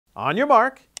On your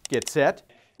mark, get set,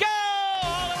 Go!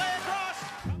 All the way across!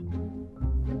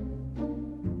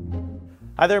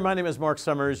 Hi there, my name is Marc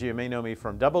Summers. You may know me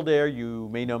from Double Dare. You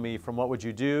may know me from What Would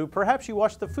You Do? Perhaps you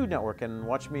watch the Food Network and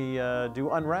watch me do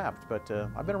Unwrapped, but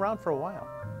I've been around for a while.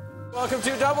 Welcome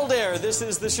to Double Dare. This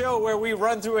is the show where we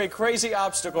run through a crazy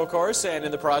obstacle course and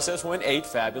in the process win 8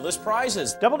 fabulous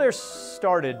prizes. Double Dare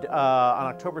started on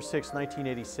October 6,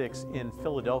 1986 in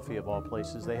Philadelphia, of all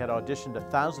places. They had auditioned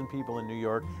 1,000 people in New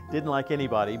York, didn't like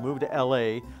anybody, moved to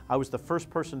LA. I was the first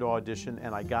person to audition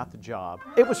and I got the job.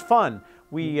 It was fun.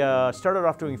 We started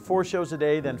off doing 4 shows a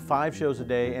day, then 5 shows a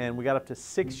day, and we got up to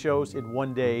 6 shows in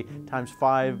one day times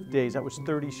 5 days. That was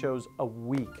 30 shows a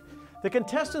week. The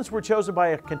contestants were chosen by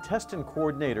a contestant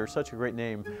coordinator, such a great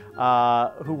name,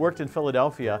 who worked in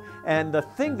Philadelphia. And the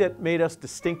thing that made us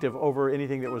distinctive over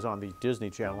anything that was on the Disney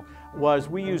Channel was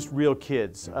we used real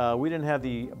kids. We didn't have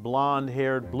the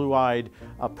blonde-haired, blue-eyed,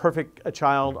 perfect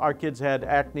child. Our kids had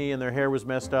acne and their hair was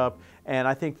messed up. And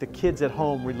I think the kids at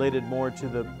home related more to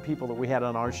the people that we had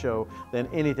on our show than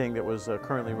anything that was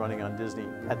currently running on Disney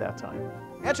at that time.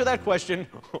 Answer that question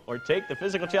or take the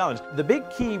physical challenge. The big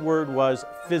key word was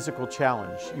physical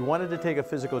challenge. You wanted to take a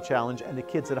physical challenge and the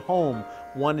kids at home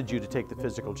wanted you to take the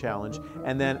physical challenge.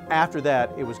 And then after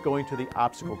that, it was going to the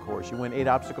obstacle course. You win 8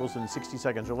 obstacles in 60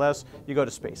 seconds or less, you go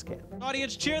to space camp.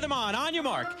 Audience, cheer them on. On your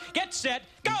mark. Get set.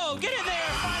 Go. Get in there.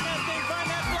 Find that thing. Find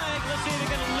that flag. Let's see if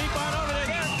they're going to leap on over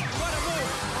there. What a move.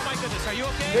 Oh my goodness. Are you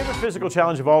okay? Favorite physical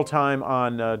challenge of all time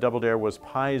on Double Dare was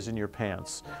pies in your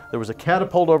pants. There was a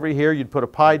catapult over here. You'd put a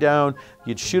pie down.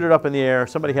 You'd shoot it up in the air.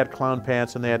 Somebody had clown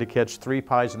pants and they had to catch 3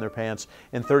 pies in their pants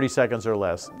in 30 seconds or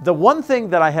less. The one thing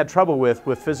that I had trouble with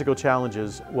physical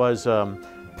challenges was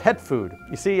pet food.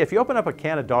 You see, if you open up a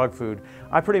can of dog food,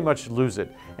 I pretty much lose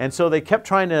it. And so they kept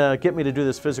trying to get me to do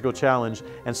this physical challenge.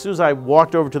 And as soon as I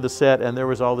walked over to the set and there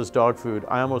was all this dog food,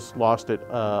 I almost lost it.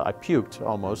 I puked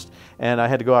almost. And I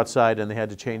had to go outside and they had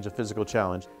to change the physical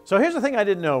challenge. So here's the thing I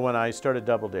didn't know when I started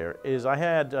Double Dare is I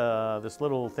had this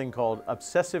little thing called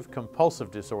obsessive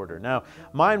compulsive disorder. Now,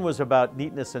 mine was about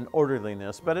neatness and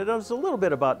orderliness, but it was a little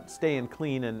bit about staying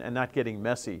clean and not getting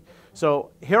messy.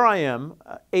 So here I am,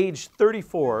 age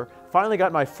 34, finally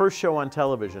got my first show on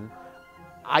television.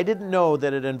 I didn't know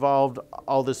that it involved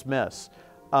all this mess.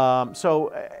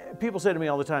 People say to me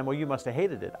all the time, well, you must have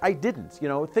hated it. I didn't. You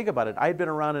know, think about it. I had been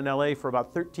around in LA for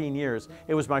about 13 years.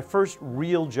 It was my first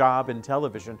real job in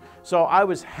television. So I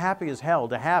was happy as hell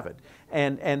to have it.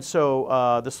 And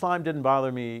so the slime didn't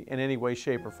bother me in any way,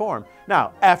 shape, or form.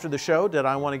 Now, after the show, did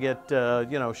I want to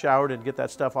get, showered and get that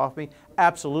stuff off me?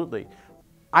 Absolutely.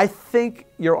 I think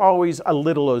you're always a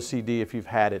little OCD if you've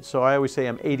had it. So I always say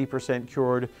I'm 80%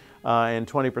 cured and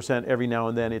 20% every now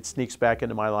and then it sneaks back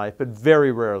into my life, but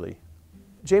very rarely.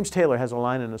 James Taylor has a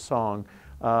line in a song,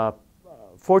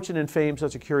 fortune and fame,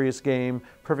 such a curious game,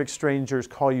 perfect strangers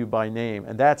call you by name,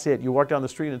 and that's it. You walk down the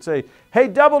street and say, hey,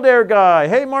 Double Dare guy,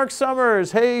 hey, Marc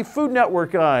Summers, hey, Food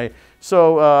Network guy.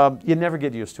 So you never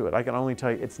get used to it. I can only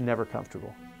tell you it's never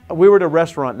comfortable. We were at a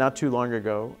restaurant not too long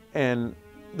ago, and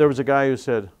there was a guy who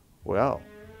said, well,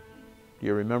 do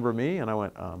you remember me? And I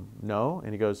went, no.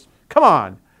 And he goes, come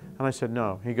on. And I said,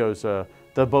 no. He goes, the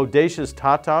Bodacious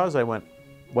Tatas? I went,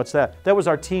 what's that? That was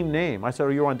our team name. I said, oh,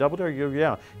 you were on Double Dare? You go,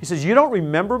 yeah. He says, you don't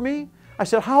remember me? I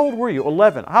said, how old were you?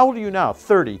 11. How old are you now?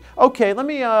 30. Okay, let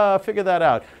me figure that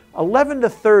out. 11 to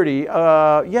 30,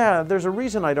 yeah, there's a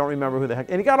reason I don't remember who the heck.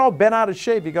 And he got all bent out of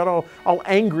shape. He got all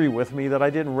angry with me that I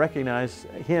didn't recognize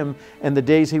him and the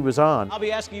days he was on. I'll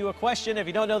be asking you a question. If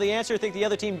you don't know the answer, think the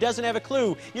other team doesn't have a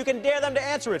clue, you can dare them to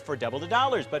answer it for double the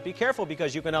dollars. But be careful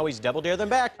because you can always double dare them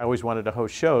back. I always wanted to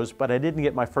host shows, but I didn't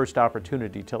get my first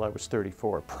opportunity till I was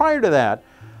 34. Prior to that,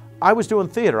 I was doing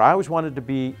theater. I always wanted to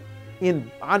be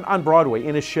on Broadway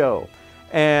in a show.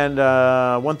 And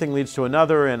one thing leads to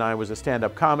another, and I was a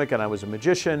stand-up comic, and I was a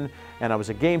magician, and I was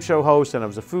a game show host, and I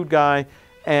was a food guy.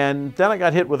 And then I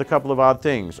got hit with a couple of odd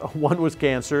things. One was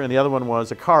cancer, and the other one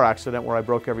was a car accident where I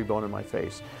broke every bone in my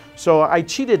face. So I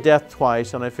cheated death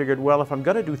twice, and I figured, well, if I'm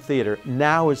going to do theater,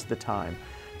 now is the time.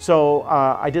 So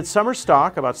I did summer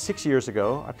stock about 6 years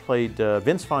ago. I played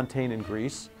Vince Fontaine in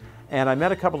Grease. And I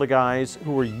met a couple of guys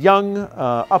who were young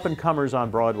up-and-comers on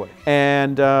Broadway.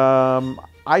 And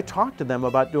I talked to them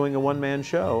about doing a one-man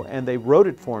show, and they wrote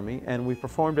it for me, and we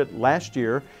performed it last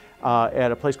year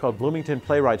at a place called Bloomington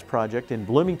Playwrights Project in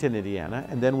Bloomington, Indiana,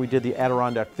 and then we did the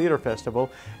Adirondack Theater Festival,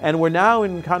 and we're now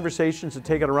in conversations to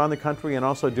take it around the country and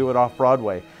also do it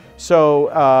off-Broadway.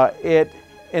 So it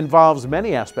involves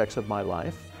many aspects of my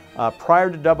life,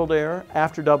 prior to Double Dare,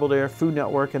 after Double Dare, Food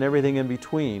Network, and everything in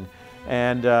between.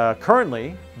 And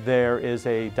currently, there is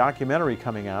a documentary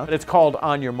coming out. It's called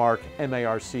On Your Marc,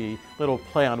 M-A-R-C, little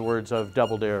play on words of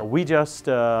Double Dare. We just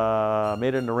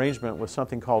made an arrangement with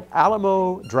something called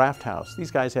Alamo Drafthouses.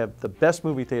 These guys have the best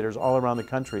movie theaters all around the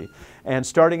country. And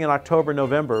starting in October,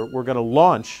 November, we're going to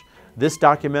launch this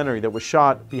documentary that was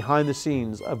shot behind the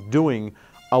scenes of doing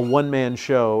a one-man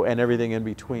show and everything in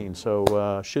between.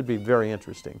 So should be very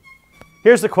interesting.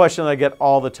 Here's the question that I get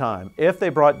all the time. If they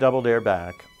brought Double Dare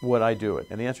back, would I do it?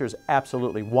 And the answer is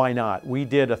absolutely. Why not? We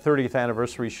did a 30th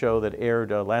anniversary show that aired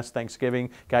last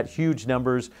Thanksgiving, got huge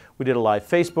numbers. We did a live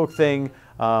Facebook thing.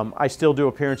 I still do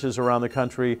appearances around the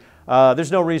country.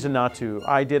 There's no reason not to.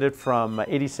 I did it from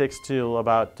 86 till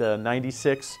about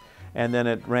 96. And then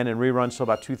it ran in reruns till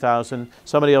about 2000.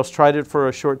 Somebody else tried it for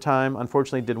a short time.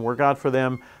 Unfortunately, it didn't work out for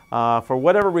them. For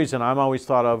whatever reason, I'm always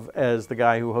thought of as the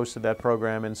guy who hosted that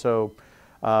program. And so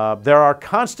there are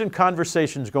constant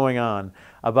conversations going on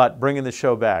about bringing the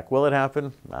show back. Will it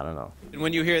happen? I don't know. And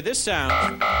when you hear this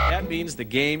sound, that means the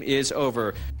game is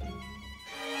over.